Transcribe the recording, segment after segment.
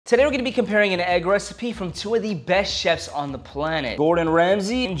Today we're going to be comparing an egg recipe from two of the best chefs on the planet, Gordon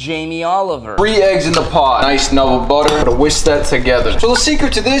Ramsay and Jamie Oliver. 3 eggs in the pot, nice nub of butter, gotta whisk that together. So the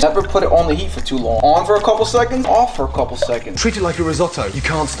secret to this, never put it on the heat for too long. On for a couple seconds, off for a couple seconds. Treat it like a risotto, you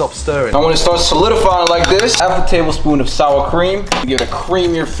can't stop stirring. Now when it starts solidifying like this, half a tablespoon of sour cream, give it a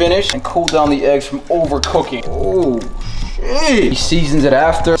creamier finish, and cool down the eggs from overcooking. Oh. He seasons it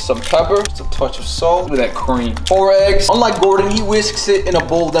after. Some pepper, just a touch of salt. Look at that cream. 4 eggs. Unlike Gordon, he whisks it in a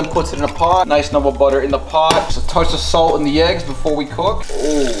bowl, then puts it in a pot. Nice nub of butter in the pot. Just a touch of salt in the eggs before we cook.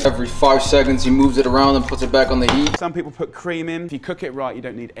 Oh. Every 5 seconds, he moves it around and puts it back on the heat. Some people put cream in. If you cook it right, you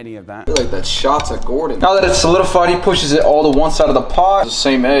don't need any of that. I feel like that shots at Gordon. Now that it's solidified, he pushes it all to one side of the pot. The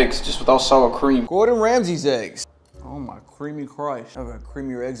same eggs, just without sour cream. Gordon Ramsay's eggs. Oh my creamy Christ. I've had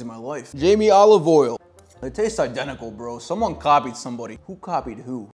creamier eggs in my life. Jamie olive oil. They taste identical, bro. Someone copied somebody. Who copied who?